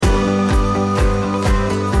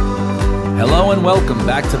Hello and welcome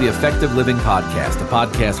back to the Effective Living Podcast, a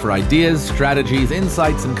podcast for ideas, strategies,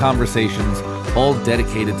 insights, and conversations, all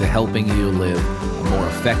dedicated to helping you live a more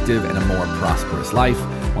effective and a more prosperous life.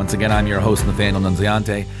 Once again, I'm your host, Nathaniel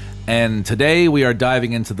Nunziante, and today we are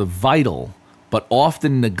diving into the vital but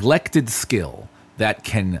often neglected skill that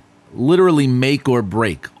can literally make or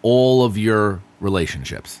break all of your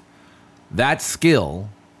relationships. That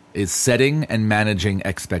skill is setting and managing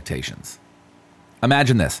expectations.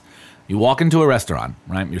 Imagine this. You walk into a restaurant,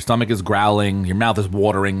 right? Your stomach is growling, your mouth is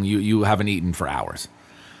watering, you haven't eaten for hours.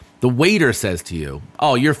 The waiter says to you,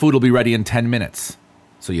 "Oh, your food will be ready in 10 minutes.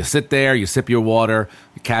 So you sit there, you sip your water,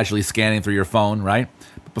 you're casually scanning through your phone, right?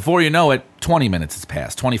 But before you know it, 20 minutes has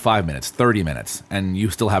passed, 25 minutes, 30 minutes, and you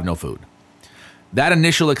still have no food. That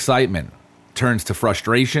initial excitement turns to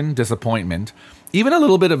frustration, disappointment, even a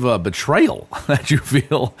little bit of a betrayal that you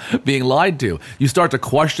feel being lied to. You start to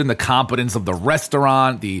question the competence of the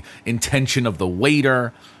restaurant, the intention of the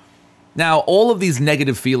waiter. Now, all of these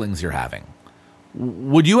negative feelings you're having,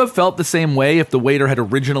 would you have felt the same way if the waiter had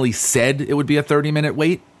originally said it would be a 30-minute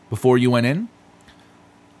wait before you went in?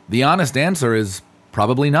 The honest answer is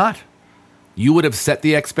probably not. You would have set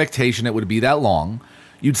the expectation it would be that long.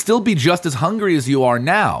 You'd still be just as hungry as you are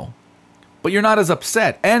now, but you're not as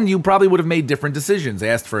upset, and you probably would have made different decisions,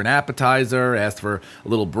 asked for an appetizer, asked for a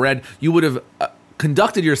little bread. You would have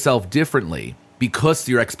conducted yourself differently because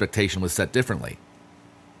your expectation was set differently.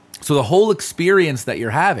 So the whole experience that you're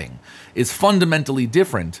having is fundamentally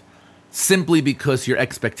different simply because your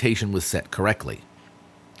expectation was set correctly.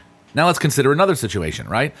 Now let's consider another situation,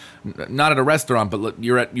 right? Not at a restaurant, but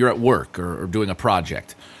you're at work or doing a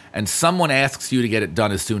project, and someone asks you to get it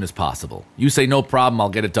done as soon as possible. You say, "No problem, I'll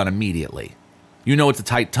get it done immediately." You know it's a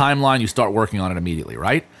tight timeline, you start working on it immediately,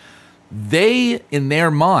 right? They, in their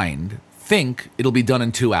mind, think it'll be done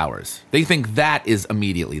in 2 hours. They think that is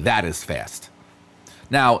immediately, that is fast.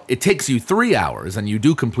 Now, it takes you 3 hours, and you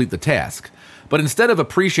do complete the task, but instead of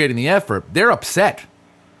appreciating the effort, they're upset.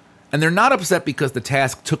 And they're not upset because the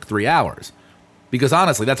task took 3 hours, because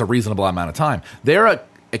honestly, that's a reasonable amount of time. They're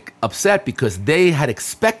upset because they had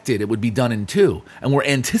expected it would be done in 2, and were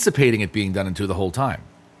anticipating it being done in 2 the whole time.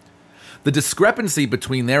 The discrepancy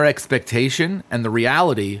between their expectation and the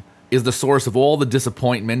reality is the source of all the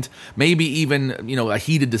disappointment, maybe even, a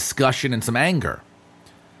heated discussion and some anger.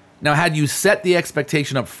 Now, had you set the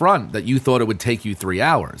expectation up front that you thought it would take you 3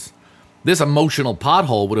 hours, this emotional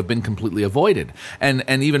pothole would have been completely avoided. And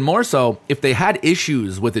even more so, if they had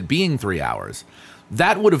issues with it being 3 hours,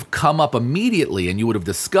 that would have come up immediately and you would have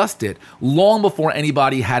discussed it long before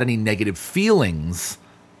anybody had any negative feelings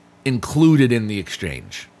included in the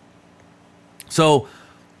exchange. So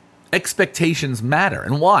expectations matter.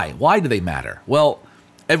 And why? Why do they matter? Well,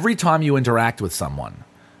 every time you interact with someone,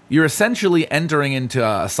 you're essentially entering into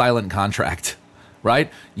a silent contract, right?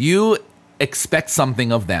 You expect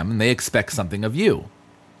something of them and they expect something of you.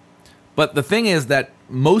 But the thing is that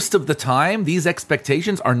most of the time, these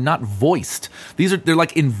expectations are not voiced. They're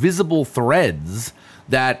like invisible threads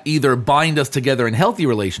that either bind us together in healthy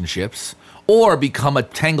relationships or become a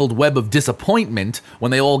tangled web of disappointment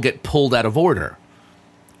when they all get pulled out of order.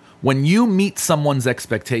 When you meet someone's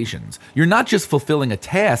expectations, you're not just fulfilling a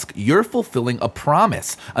task, you're fulfilling a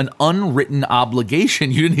promise, an unwritten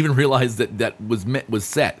obligation you didn't even realize that was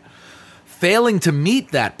set. Failing to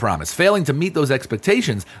meet that promise, failing to meet those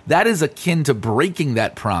expectations, that is akin to breaking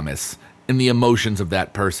that promise in the emotions of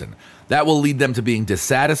that person. That will lead them to being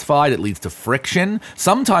dissatisfied. It leads to friction.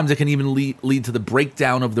 Sometimes it can even lead to the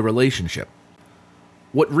breakdown of the relationship.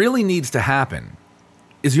 What really needs to happen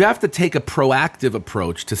is you have to take a proactive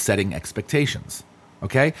approach to setting expectations,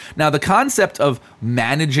 okay? Now, the concept of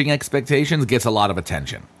managing expectations gets a lot of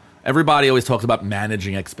attention. Everybody always talks about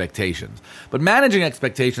managing expectations, but managing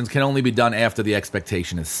expectations can only be done after the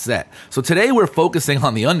expectation is set. So today we're focusing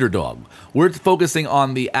on the underdog. We're focusing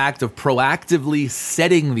on the act of proactively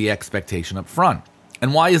setting the expectation up front.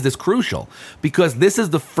 And why is this crucial? Because this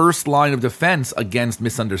is the first line of defense against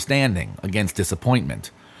misunderstanding, against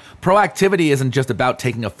disappointment. Proactivity isn't just about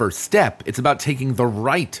taking a first step, it's about taking the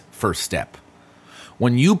right first step.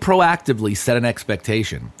 When you proactively set an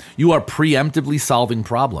expectation, you are preemptively solving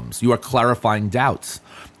problems, you are clarifying doubts,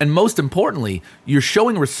 and most importantly, you're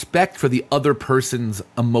showing respect for the other person's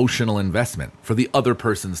emotional investment, for the other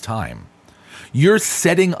person's time. You're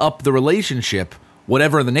setting up the relationship,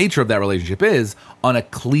 whatever the nature of that relationship is, on a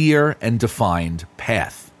clear and defined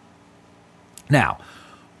path. Now,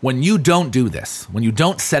 when you don't do this, when you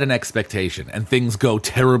don't set an expectation and things go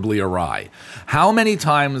terribly awry, how many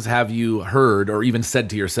times have you heard or even said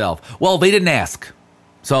to yourself, well, they didn't ask,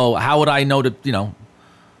 so how would I know to,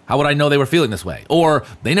 How would I know they were feeling this way? Or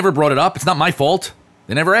they never brought it up. It's not my fault.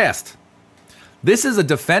 They never asked. This is a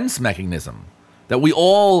defense mechanism that we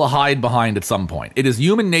all hide behind at some point. It is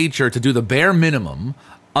human nature to do the bare minimum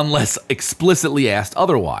unless explicitly asked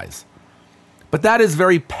otherwise. But that is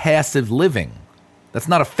very passive living. That's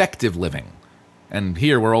not effective living. And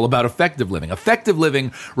here we're all about effective living. Effective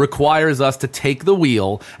living requires us to take the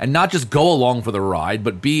wheel and not just go along for the ride,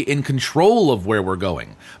 but be in control of where we're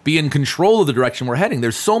going, be in control of the direction we're heading.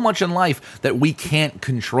 There's so much in life that we can't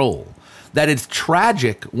control, that it's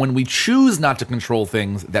tragic when we choose not to control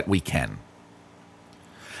things that we can.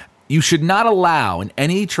 You should not allow in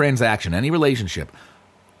any transaction, any relationship,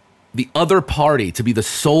 the other party to be the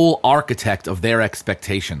sole architect of their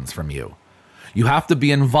expectations from you. You have to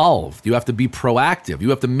be involved. You have to be proactive. You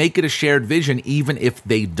have to make it a shared vision even if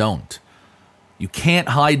they don't. You can't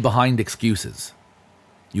hide behind excuses.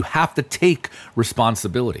 You have to take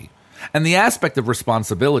responsibility. And the aspect of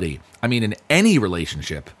responsibility, in any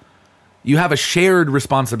relationship, you have a shared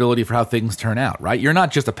responsibility for how things turn out, right? You're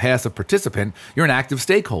not just a passive participant, you're an active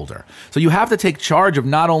stakeholder. So you have to take charge of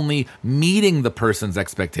not only meeting the person's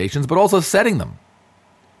expectations, but also setting them.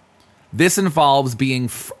 This involves being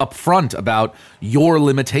upfront about your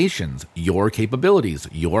limitations, your capabilities,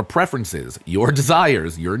 your preferences, your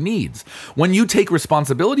desires, your needs. When you take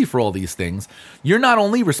responsibility for all these things, you're not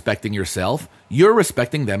only respecting yourself, you're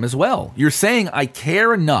respecting them as well. You're saying, I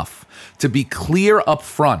care enough to be clear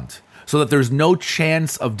upfront so that there's no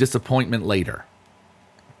chance of disappointment later.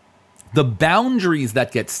 The boundaries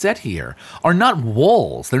that get set here are not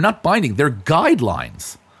walls, they're not binding, they're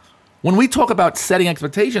guidelines. When we talk about setting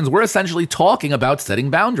expectations, we're essentially talking about setting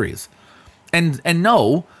boundaries. And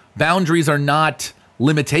no, boundaries are not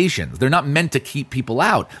limitations. They're not meant to keep people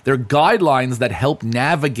out. They're guidelines that help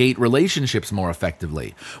navigate relationships more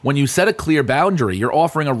effectively. When you set a clear boundary, you're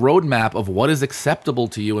offering a roadmap of what is acceptable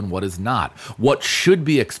to you and what is not, what should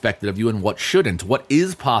be expected of you and what shouldn't, what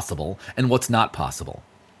is possible and what's not possible.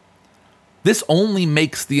 This only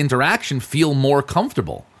makes the interaction feel more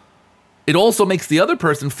comfortable. It also makes the other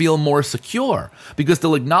person feel more secure because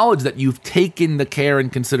they'll acknowledge that you've taken the care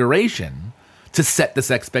and consideration to set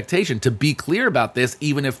this expectation, to be clear about this,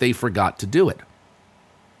 even if they forgot to do it.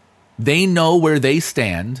 They know where they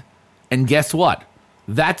stand, and guess what?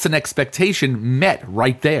 That's an expectation met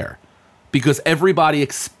right there because everybody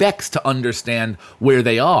expects to understand where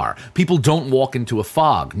they are. People don't walk into a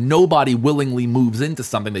fog. Nobody willingly moves into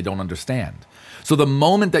something they don't understand. So the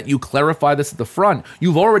moment that you clarify this at the front,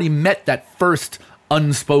 you've already met that first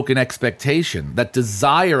unspoken expectation, that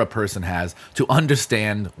desire a person has to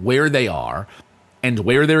understand where they are and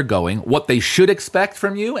where they're going, what they should expect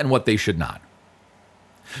from you and what they should not.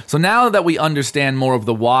 So now that we understand more of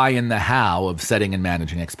the why and the how of setting and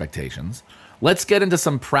managing expectations, let's get into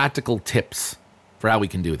some practical tips for how we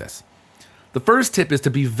can do this. The first tip is to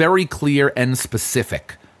be very clear and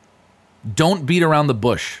specific. Don't beat around the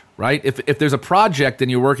bush, right? If there's a project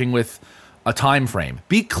and you're working with a time frame,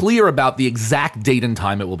 be clear about the exact date and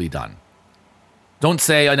time it will be done. Don't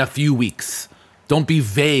say in a few weeks. Don't be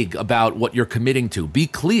vague about what you're committing to. Be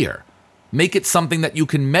clear. Make it something that you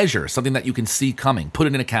can measure, something that you can see coming. Put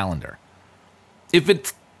it in a calendar. If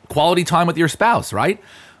it's quality time with your spouse, right?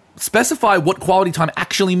 Specify what quality time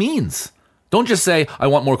actually means. Don't just say, I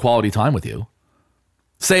want more quality time with you.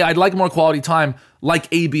 Say, I'd like more quality time like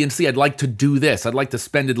A, B, and C. I'd like to do this. I'd like to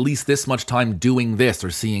spend at least this much time doing this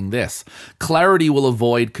or seeing this. Clarity will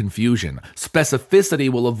avoid confusion.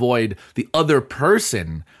 Specificity will avoid the other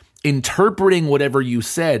person interpreting whatever you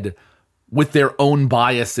said with their own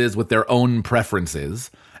biases, with their own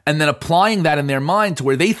preferences, and then applying that in their mind to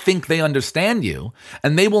where they think they understand you,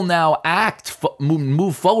 and they will now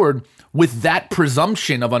move forward with that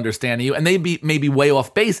presumption of understanding you, and they may be way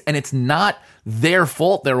off base, and it's not their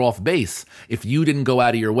fault they're off base if you didn't go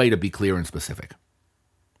out of your way to be clear and specific.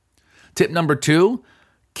 Tip number 2,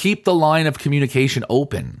 keep the line of communication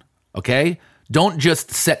open, okay? Don't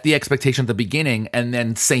just set the expectation at the beginning and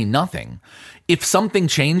then say nothing. If something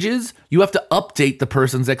changes, you have to update the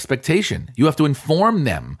person's expectation. You have to inform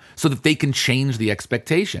them so that they can change the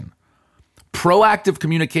expectation. Proactive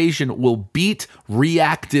communication will beat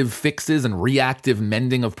reactive fixes and reactive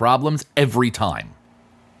mending of problems every time.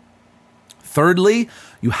 Thirdly,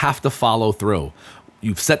 you have to follow through.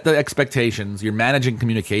 You've set the expectations, you're managing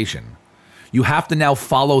communication. You have to now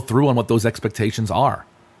follow through on what those expectations are.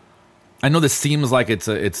 I know this seems like it's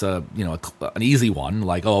an easy one,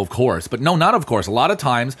 like, oh, of course. But no, not of course. A lot of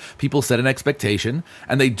times people set an expectation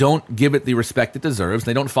and they don't give it the respect it deserves.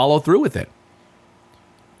 They don't follow through with it.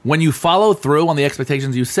 When you follow through on the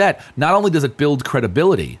expectations you set, not only does it build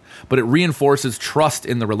credibility, but it reinforces trust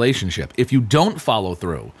in the relationship. If you don't follow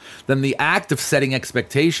through, then the act of setting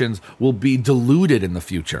expectations will be diluted in the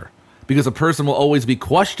future, because a person will always be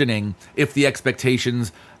questioning if the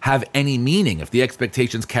expectations have any meaning, if the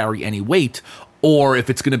expectations carry any weight, or if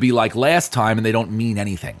it's going to be like last time and they don't mean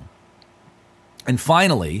anything. And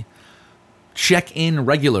finally, check in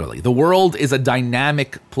regularly. The world is a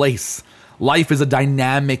dynamic place. Life is a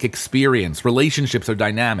dynamic experience. Relationships are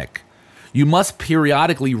dynamic. You must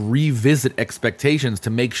periodically revisit expectations to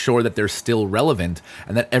make sure that they're still relevant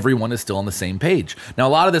and that everyone is still on the same page. Now, a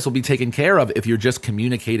lot of this will be taken care of if you're just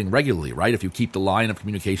communicating regularly, right? If you keep the line of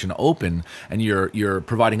communication open and you're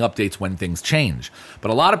providing updates when things change. But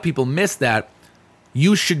a lot of people miss that.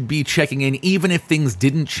 You should be checking in even if things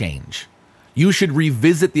didn't change. You should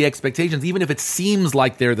revisit the expectations even if it seems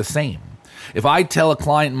like they're the same. If I tell a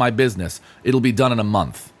client in my business, it'll be done in a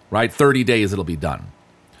month, right? 30 days, it'll be done.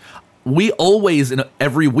 We always,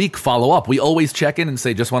 every week, follow up. We always check in and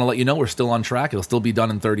say, just want to let you know we're still on track. It'll still be done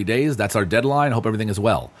in 30 days. That's our deadline. Hope everything is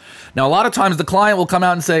well. Now, a lot of times the client will come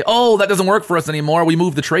out and say, oh, that doesn't work for us anymore. We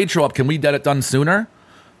moved the trade show up. Can we get it done sooner?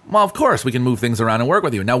 Well, of course, we can move things around and work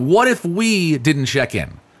with you. Now, what if we didn't check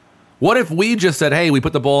in? What if we just said, hey, we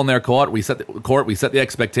put the ball in their court, we set the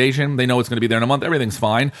expectation, they know it's going to be there in a month, everything's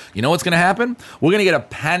fine. You know what's going to happen? We're going to get a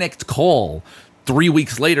panicked call 3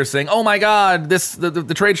 weeks later saying, oh my God,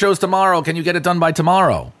 the trade show's tomorrow, can you get it done by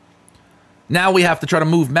tomorrow? Now we have to try to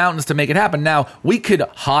move mountains to make it happen. Now, we could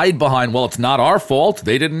hide behind, well, it's not our fault,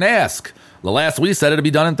 they didn't ask. The last we said it'd be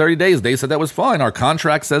done in 30 days, they said that was fine, our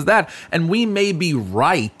contract says that. And we may be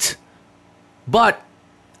right, but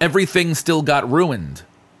everything still got ruined.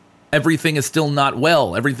 Everything is still not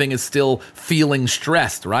well. Everything is still feeling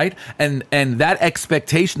stressed, right? And that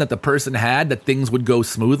expectation that the person had that things would go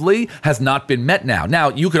smoothly has not been met now. Now,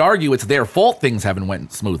 you could argue it's their fault things haven't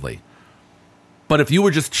went smoothly. But if you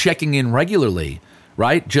were just checking in regularly,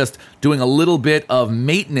 right? Just doing a little bit of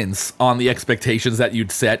maintenance on the expectations that you'd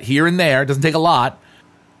set here and there, it doesn't take a lot,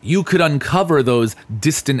 you could uncover those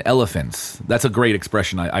distant elephants. That's a great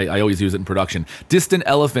expression. I always use it in production. Distant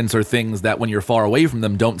elephants are things that when you're far away from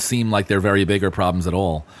them don't seem like they're very big or problems at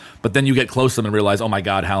all. But then you get close to them and realize, oh my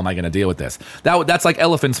God, how am I going to deal with this? That's like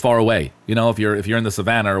elephants far away. You know, if you're in the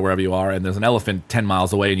savannah or wherever you are and there's an elephant 10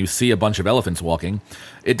 miles away and you see a bunch of elephants walking,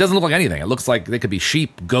 it doesn't look like anything. It looks like they could be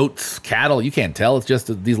sheep, goats, cattle. You can't tell. It's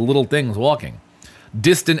just these little things walking.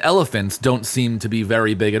 Distant elephants don't seem to be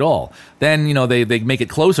very big at all. Then, you know, they make it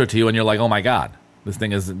closer to you and you're like, oh my God, this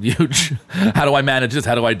thing is huge. How do I manage this?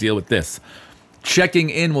 How do I deal with this? Checking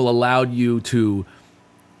in will allow you to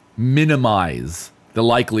minimize the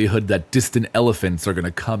likelihood that distant elephants are going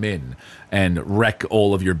to come in and wreck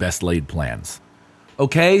all of your best laid plans.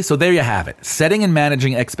 Okay, so there you have it. Setting and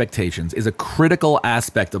managing expectations is a critical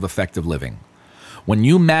aspect of effective living. When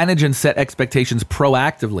you manage and set expectations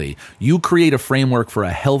proactively, you create a framework for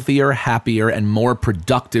a healthier, happier, and more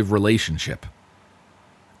productive relationship.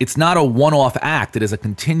 It's not a one-off act. It is a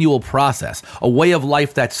continual process, a way of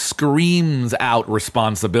life that screams out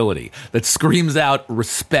responsibility, that screams out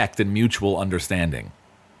respect and mutual understanding.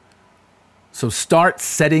 So start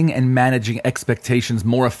setting and managing expectations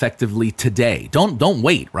more effectively today. Don't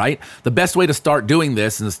wait, right? The best way to start doing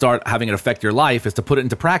this and to start having it affect your life is to put it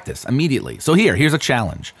into practice immediately. So here's a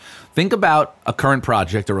challenge. Think about a current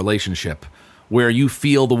project or relationship where you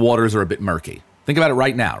feel the waters are a bit murky. Think about it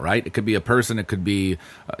right now, right? It could be a person, it could be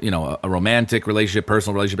a romantic relationship,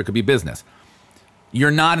 personal relationship, it could be business.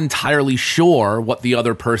 You're not entirely sure what the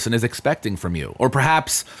other person is expecting from you, or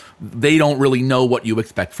perhaps they don't really know what you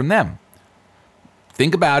expect from them.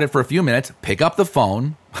 Think about it for a few minutes, pick up the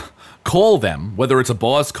phone, call them, whether it's a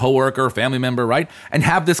boss, coworker, family member, right? And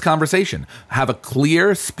have this conversation. Have a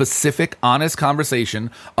clear, specific, honest conversation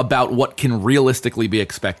about what can realistically be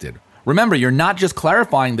expected. Remember, you're not just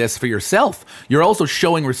clarifying this for yourself, you're also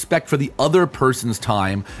showing respect for the other person's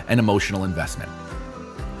time and emotional investment.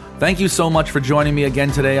 Thank you so much for joining me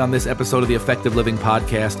again today on this episode of the Effective Living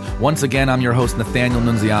Podcast. Once again, I'm your host, Nathaniel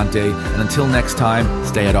Nunziante, and until next time,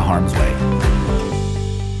 stay out of harm's way.